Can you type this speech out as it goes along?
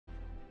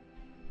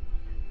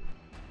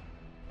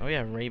Oh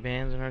yeah,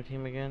 Ray-Bans in our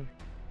team again.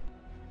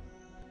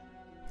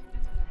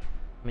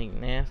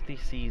 McNasty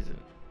season.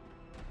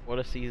 What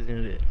a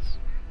season it is.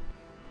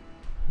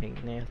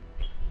 McNasty.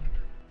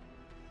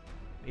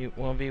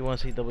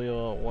 1v1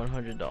 CWL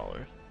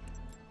 $100.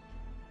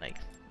 Nice.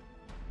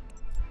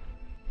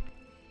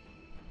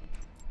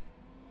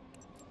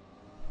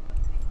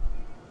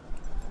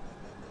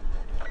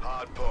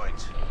 Hard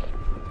point.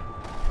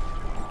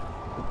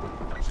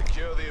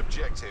 Secure the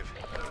objective.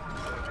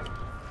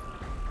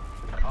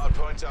 Hard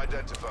point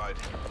identified.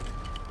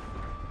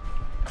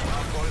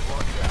 Hard point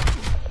locked down.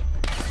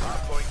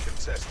 Hard point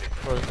contested.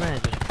 Bro, this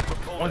man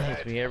just one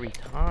hits me every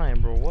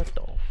time, bro. What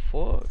the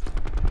fuck?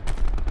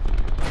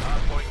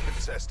 Hard point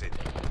contested.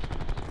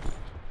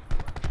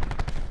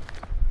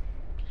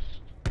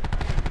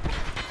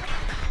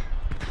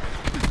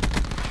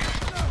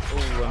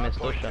 Oh, I missed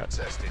those shots.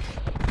 Contested.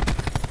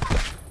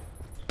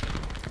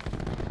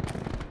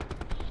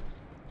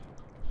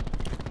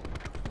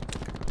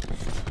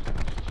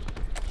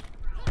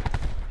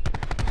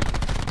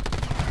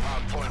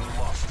 Hard point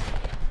lost.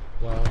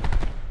 Wow.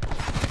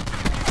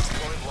 Hard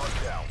point locked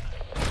down.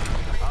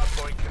 Hard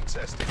point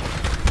contested.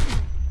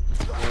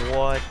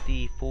 What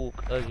the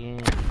fuck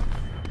again?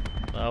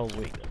 Oh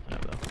wait, no,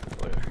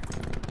 whatever.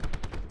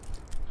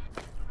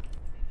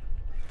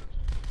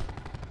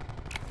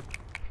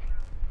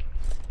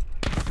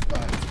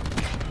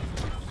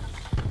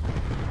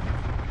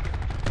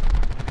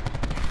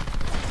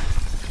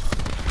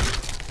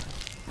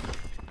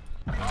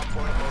 Hard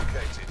point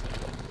located.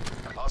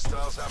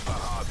 Hostiles have the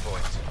hard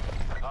point.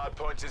 Hard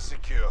point is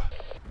secure.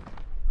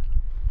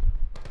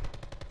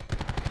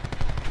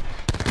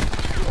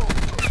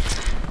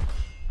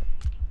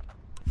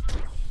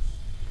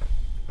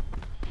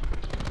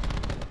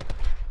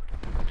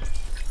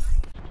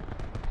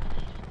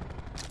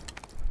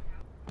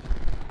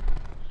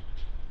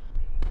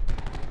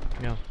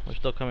 No, we're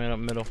still coming up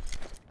middle.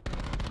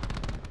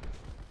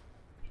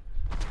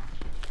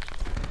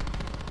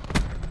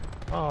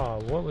 Oh,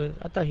 what was?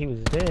 I thought he was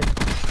dead.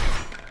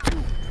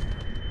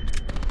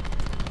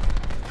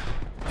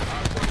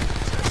 Hard point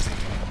contested.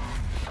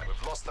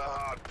 We've lost the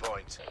hard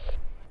point.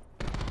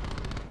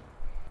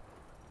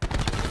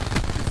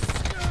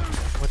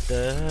 What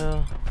the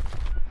hell?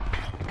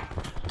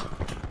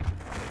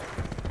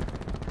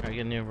 Alright,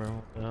 get near, bro.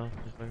 What the hell?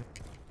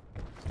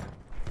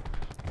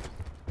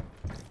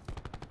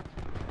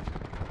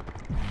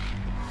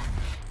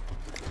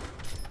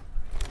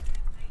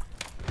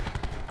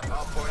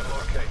 Hard point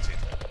located.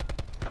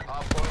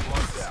 Hard point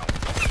locked down.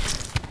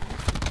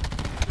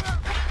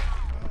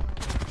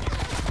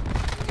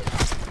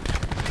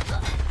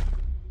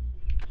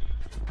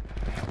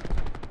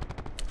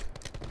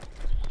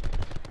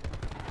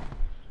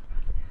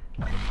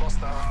 We've lost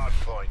the hard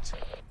point.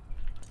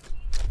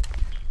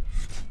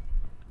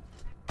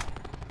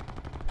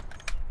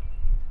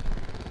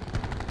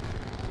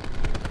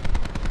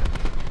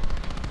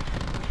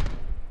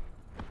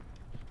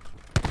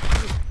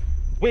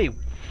 Wait!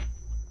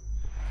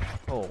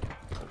 Oh,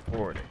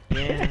 board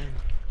again.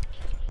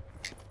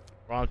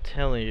 Bro, I'm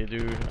telling you,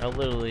 dude. I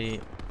literally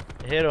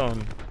hit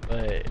him,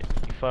 but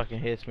he fucking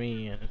hits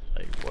me, and it's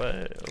like,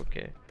 what?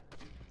 Okay.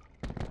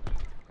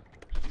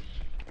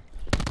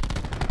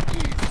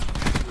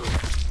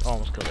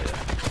 Almost killed that.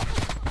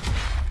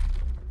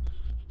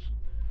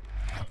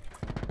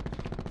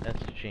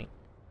 That's the chink.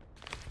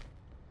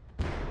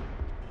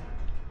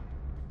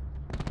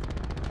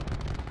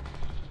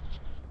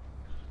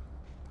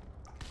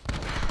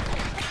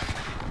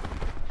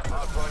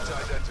 Hard point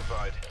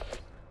identified.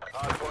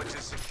 Hard point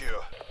is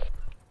secure.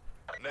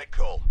 Net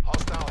call.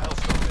 Hostile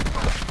Hellstorm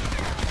inbound.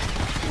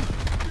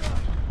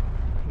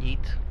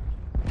 Yeet.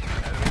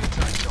 Enemy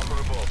attack chopper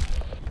above.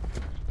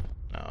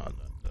 No.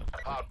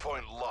 Hard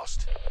point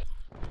lost.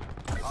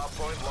 Hard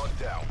point locked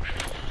down.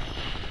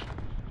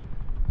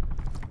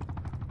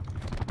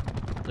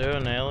 Is there an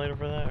annihilator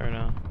for that, or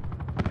no?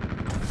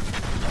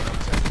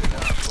 Testing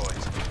hard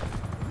point.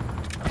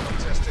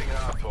 Testing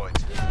hard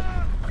point.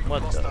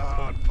 What Lost the the fuck?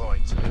 hard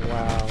point.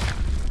 Wow.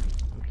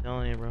 I'm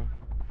telling you, bro.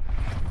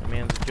 That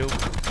man's a joke.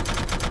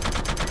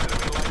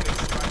 Enemy lightning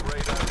strike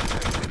radar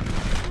detected.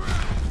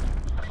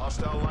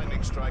 Hostile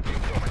lightning strike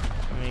incoming.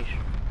 Yeesh.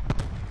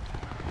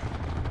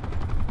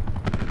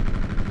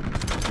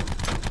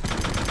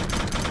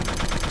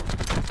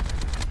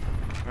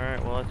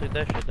 Alright, well I took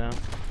that shit down.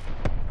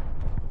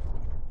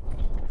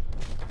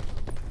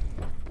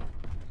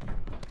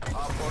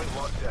 Hard point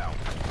locked down.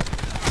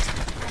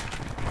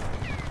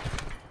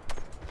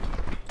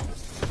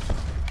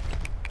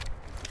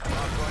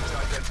 Hard point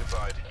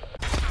identified.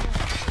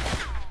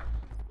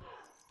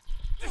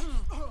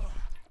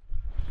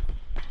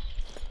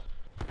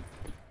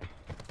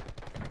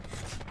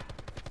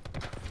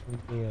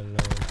 Leave me alone.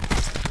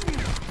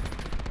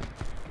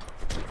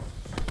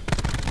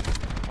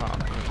 Wow.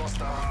 Lost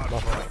the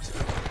hard point.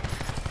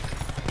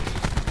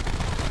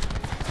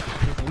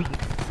 He's weak.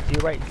 To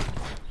your right.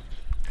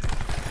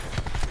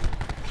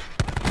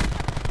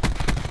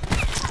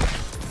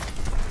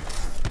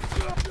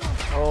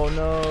 Oh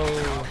no.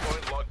 Hard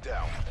point locked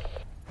down.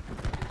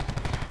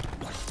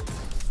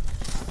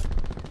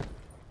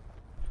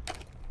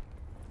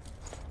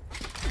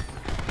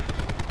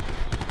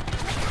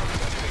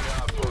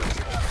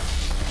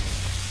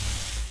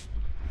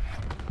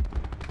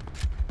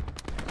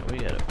 We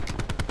gotta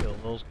kill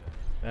those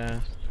guys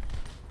fast.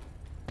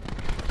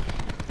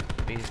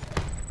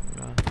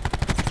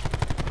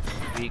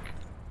 Weak.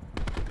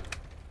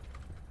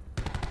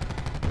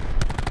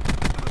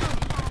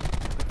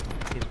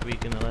 He's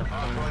weak in the left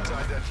Hard corner. point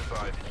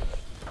identified.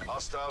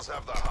 Hostiles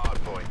have the hard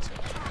point.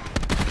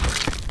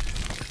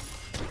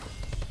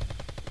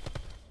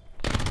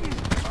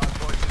 Hard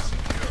point is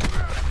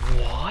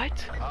secure. What?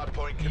 Hard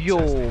point contested.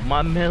 Yo,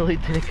 my melee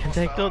didn't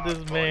connect on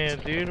this man,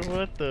 dude.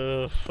 What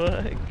the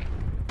fuck?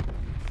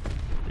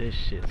 This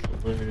shit's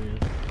hilarious.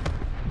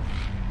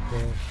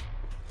 Yeah.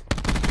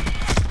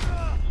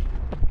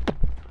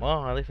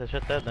 Well, at least I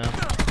shut that down.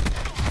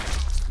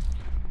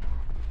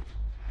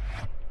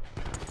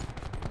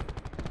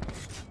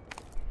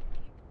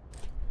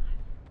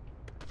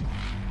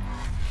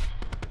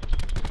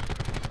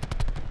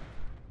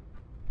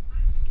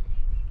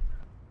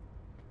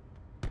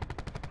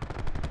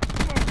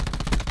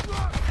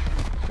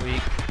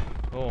 Weak.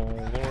 Oh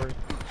lord.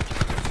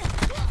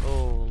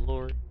 Oh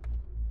lord.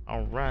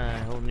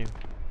 Alright, hold new.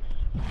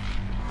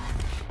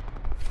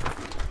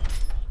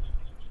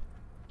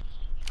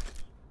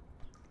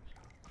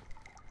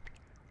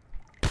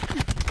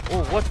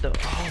 Oh, what the?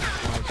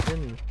 Oh my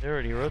goodness. They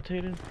already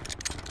rotated?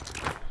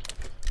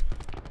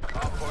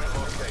 Hard point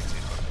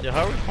located. Yeah,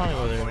 how are we flying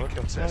over there? Hard What point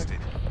the fuck? contested.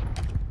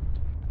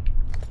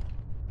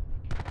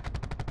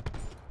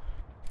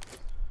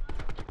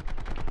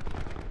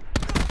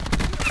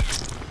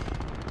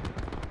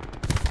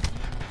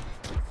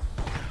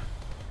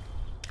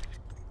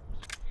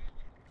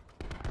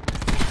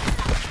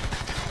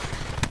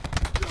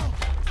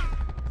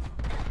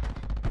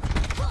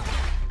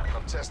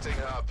 I'm testing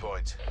hard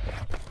point.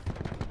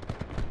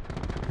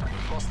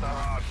 Lost the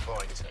hard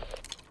point.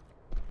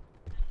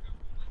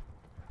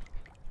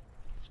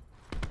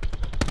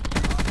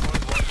 Hard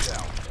point locked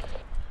down.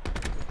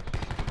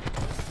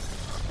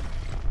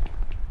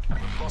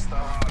 Lost the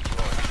hard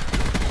point.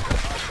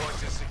 Hard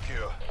point is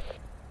secure.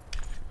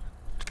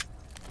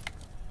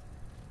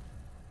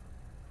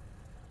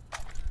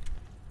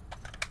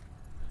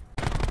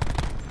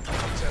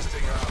 I'm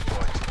testing hard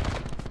point.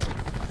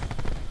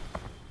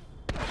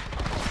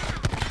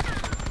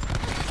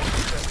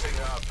 Testing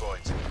hard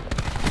point.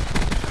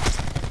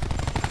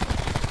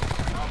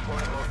 Hard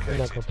point They're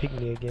not located. gonna pick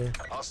me again.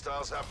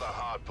 Hostiles have the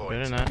hard point.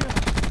 Better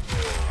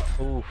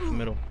not. Oof,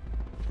 middle.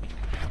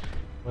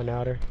 One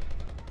outer.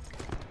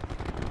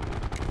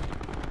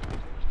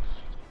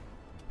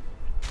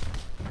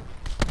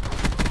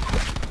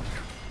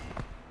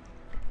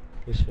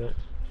 Good shot.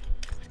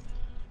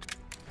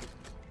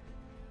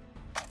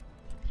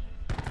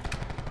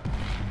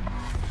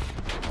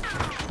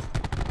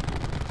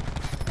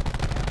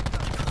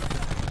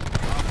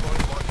 Hard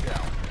point locked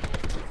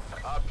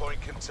down. Hard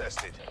point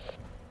contested.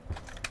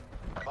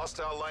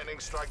 Hostile lightning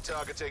strike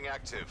targeting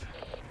active.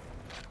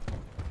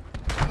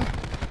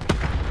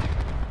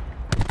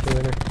 Two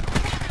in her.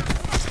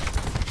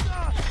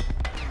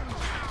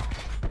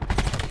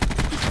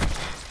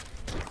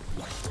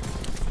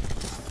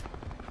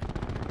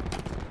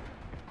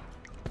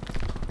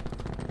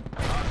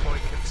 Hard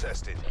point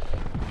contested.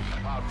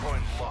 Hard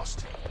point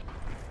lost.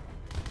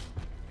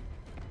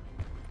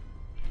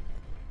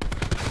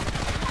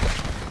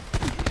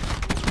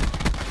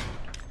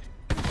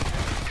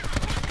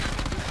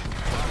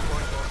 Hard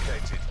point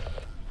located.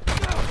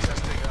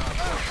 Testing hard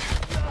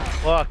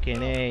point.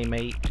 Fucking A,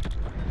 mate.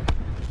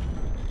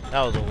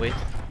 That was a waste.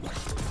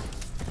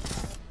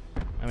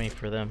 I mean,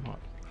 for them.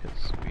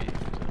 Because we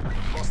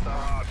Lost the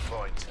hard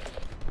point.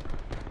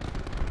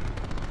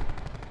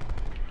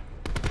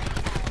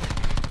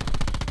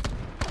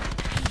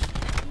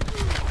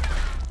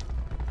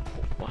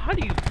 Well, how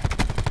do you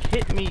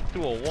hit me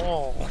through a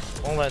wall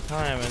all that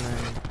time and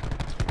then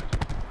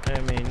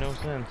that made no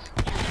sense?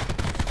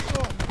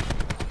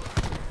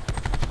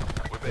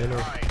 We're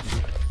behind.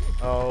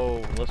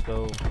 Oh, let's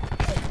go.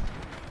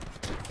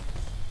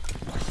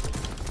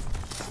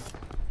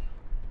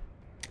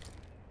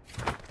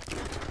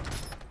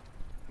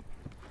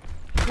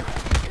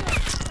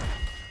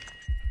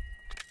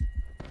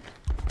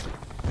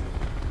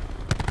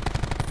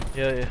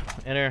 Yeah,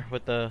 enter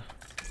with the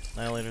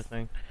annihilator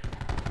thing.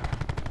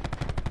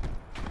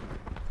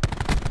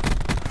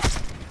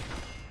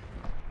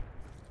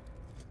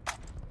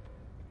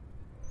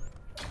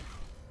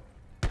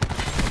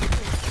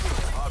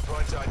 Hard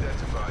point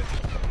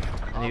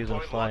identified. And he was gonna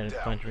Hard point fly and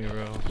locked punch down. me,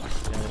 bro. Yeah,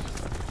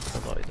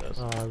 that's all he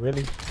does.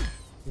 Really?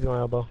 He's going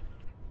elbow.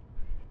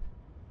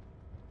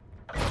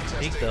 Testing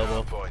Peeked elbow.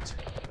 hard point.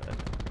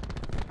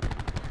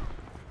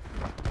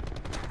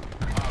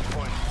 Hard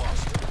point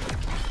lost.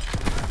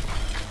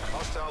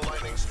 Hostile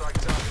lightning strike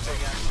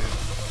targeting active.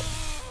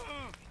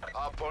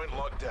 Hard point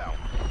locked down.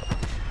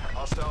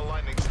 Hostile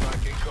lightning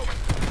strike incoming.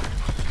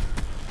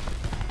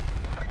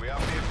 We have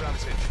the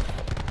advantage.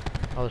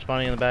 Oh, they're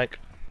spawning in the back.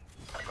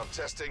 I'm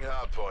testing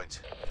hard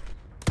point.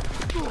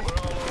 We're all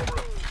over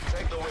him.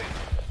 Take the win.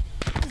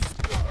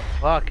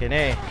 Fucking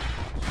A.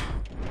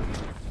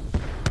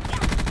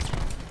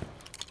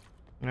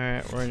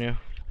 Alright, we're new.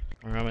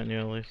 Or I'm at new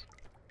at least.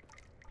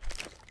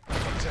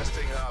 I'm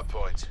testing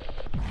hardpoint.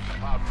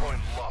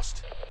 Hardpoint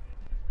lost.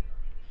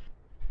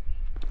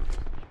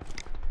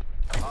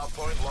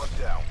 Hardpoint locked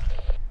down.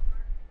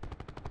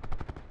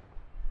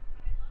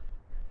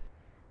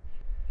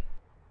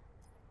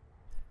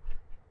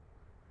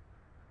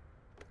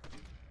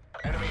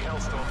 Enemy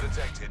hellstorm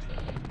detected.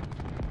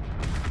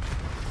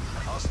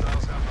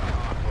 Hostiles have the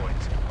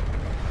hardpoint.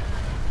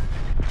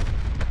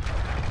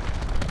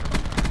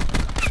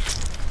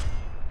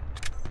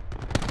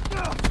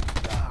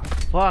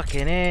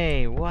 Fucking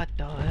A, what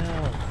the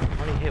hell?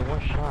 Only hit one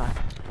shot.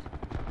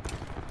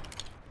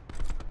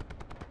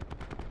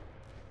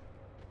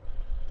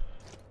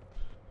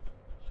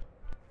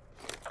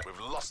 We've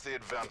lost the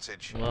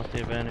advantage. Lost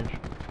the advantage.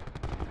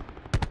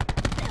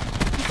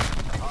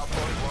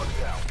 Hardpoint locked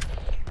down.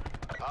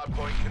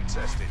 Hardpoint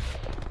contested.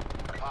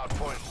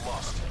 Hardpoint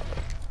lost.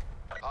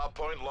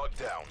 Hardpoint locked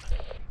down.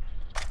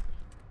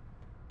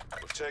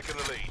 We've taken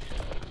the lead.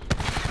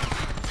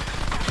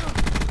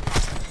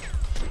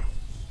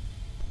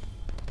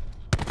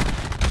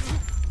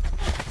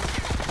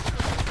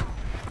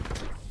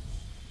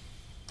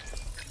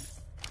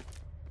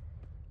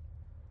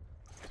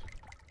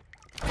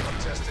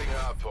 Testing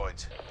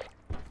hardpoint.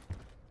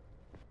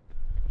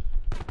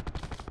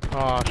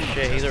 Oh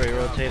shit, he's already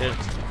rotated.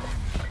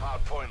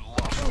 Hardpoint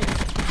lost.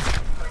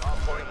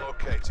 Hardpoint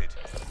located.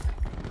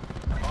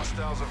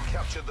 Hostiles have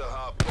captured the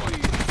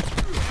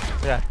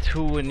hardpoint. I got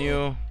two in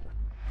you.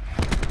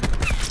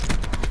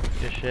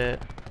 Good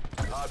shit.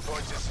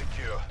 Hardpoint is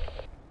secure.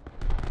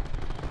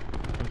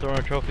 I'm throwing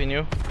a trophy in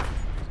you.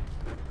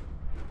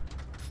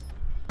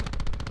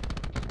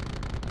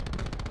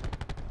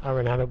 I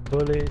ran out of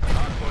bullets.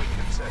 Hardpoint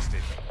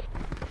contested.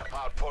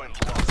 Hardpoint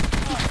lost.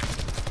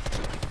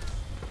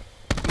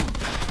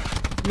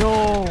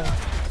 No!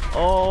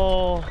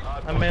 Oh,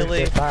 I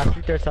melee.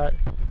 Shoot their side.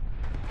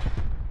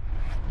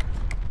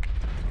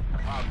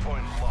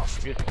 Hardpoint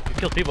lost. You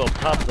killed people up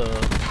top the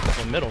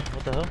middle.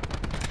 What the hell?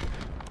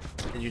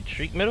 Did you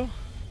streak middle?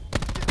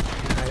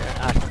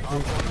 I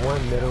shoot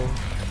one middle,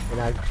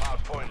 and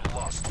Hardpoint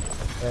lost.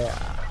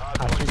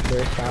 I shoot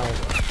their side,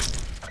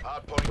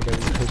 Hardpoint and then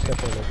we push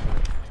up on their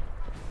side.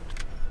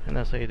 And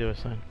that's how you do it,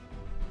 son.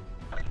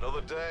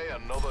 Another day,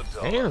 another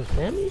dollar. Damn,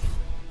 Sammy.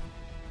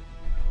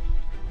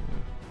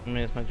 I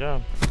mean, it's my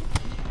job.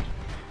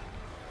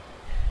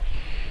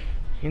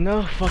 You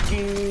know,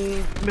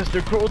 fucking Mr.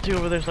 Kruelty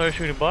over there started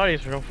shooting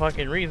bodies for no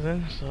fucking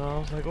reason, so I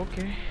was like,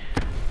 okay.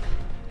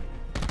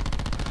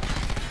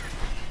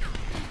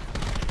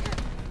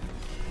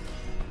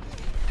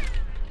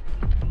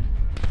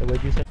 So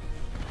what'd you say?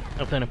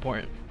 Nothing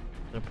important.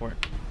 Nothing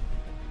important.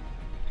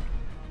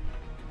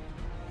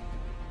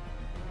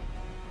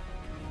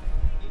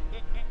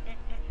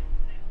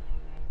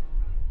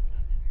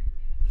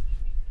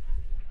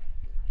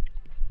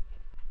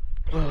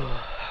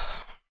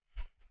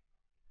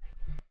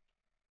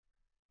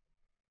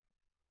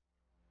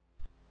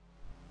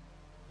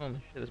 Holy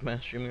shit, this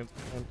man's streaming at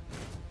the time.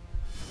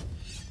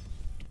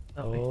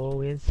 Oh,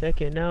 we in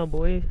second now,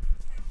 boy.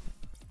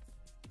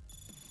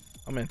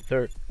 I'm in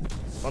third.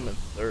 I'm in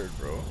third,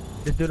 bro.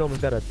 This dude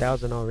almost got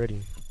 1,000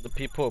 already. The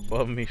people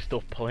above me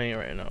still playing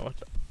right now. What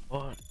the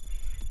fuck?